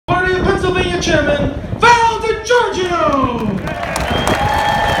GOP Chairman Val DiGiorgio.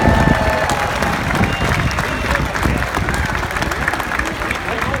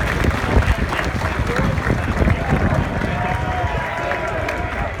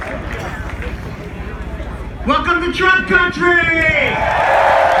 Welcome to Trump country! Look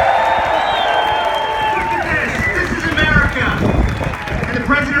at this. This is America. And the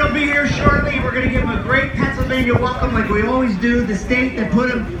president will be here shortly. We're going to give him a great Pennsylvania welcome like we always do. The state that put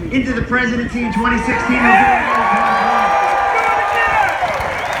him into the presidency in 2016.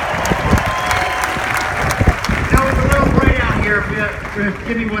 Now it's a little bright out here. If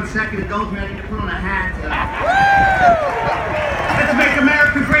give me 1 second, indulge me. I need to put on a hat. Let's make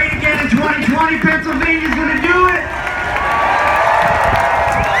America great again in 2020. Pennsylvania's going to do it.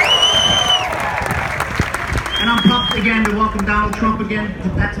 And I'm pumped again to welcome Donald Trump again to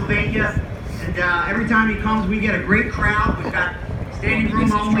Pennsylvania. And every time he comes, we get a great crowd. We've got standing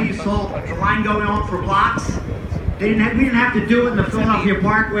room only. You saw the line going on for blocks. We didn't have to do it in the Philadelphia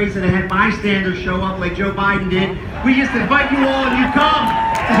Parkway, so they had bystanders show up like Joe Biden did. We just invite you all and you come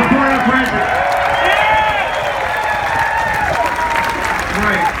to support our president.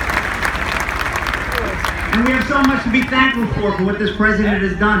 Right. And we have so much to be thankful for what this president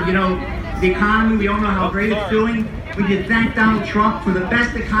has done. You know, the economy, we all know how great it's doing. We did thank Donald Trump for the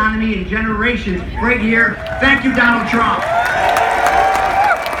best economy in generations right here. Thank you, Donald Trump.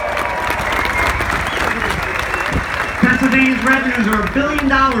 Pennsylvania's revenues are $1 billion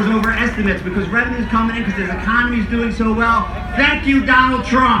over estimates because revenue's coming in because his economy's doing so well. Thank you, Donald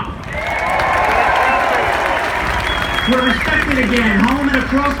Trump. We're respected again, home and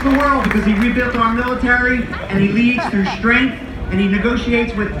across the world, because he rebuilt our military and he leads through strength and he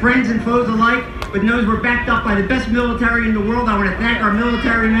negotiates with friends and foes alike, but knows we're backed up by the best military in the world. I want to thank our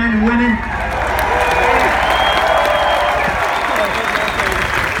military men and women.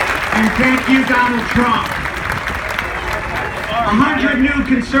 And thank you, Donald Trump. 100 new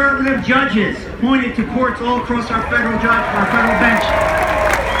conservative judges appointed to courts all across our federal bench,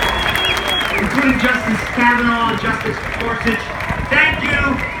 including Justice Kavanaugh and Justice Gorsuch. Thank you,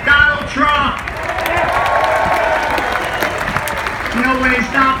 Donald Trump. You know,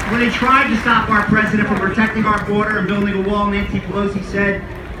 when they tried to stop our president from protecting our border and building a wall, Nancy Pelosi said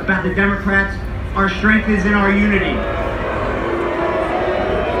about the Democrats, our strength is in our unity.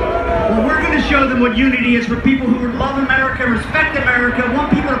 Well, we're going to show them what unity is for people who love America, respect America,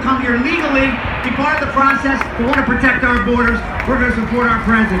 want people to come here legally, be part of the process, but want to protect our borders. We're going to support our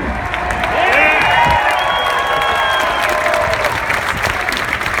president.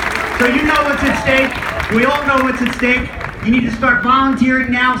 So you know what's at stake. We all know what's at stake. You need to start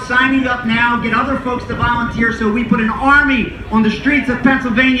volunteering now, signing up now, get other folks to volunteer so we put an army on the streets of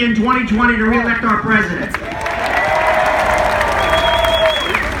Pennsylvania in 2020 to re-elect our president.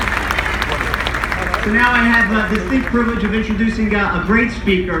 So now I have the distinct privilege of introducing a great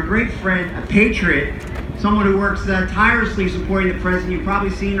speaker, a great friend, a patriot, someone who works tirelessly supporting the president. You've probably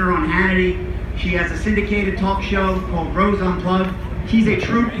seen her on Hannity. She has a syndicated talk show called Rose Unplugged. She's a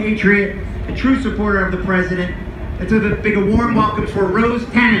true patriot, a true supporter of the president. Let's give a warm welcome for Rose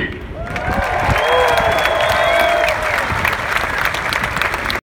Tennant.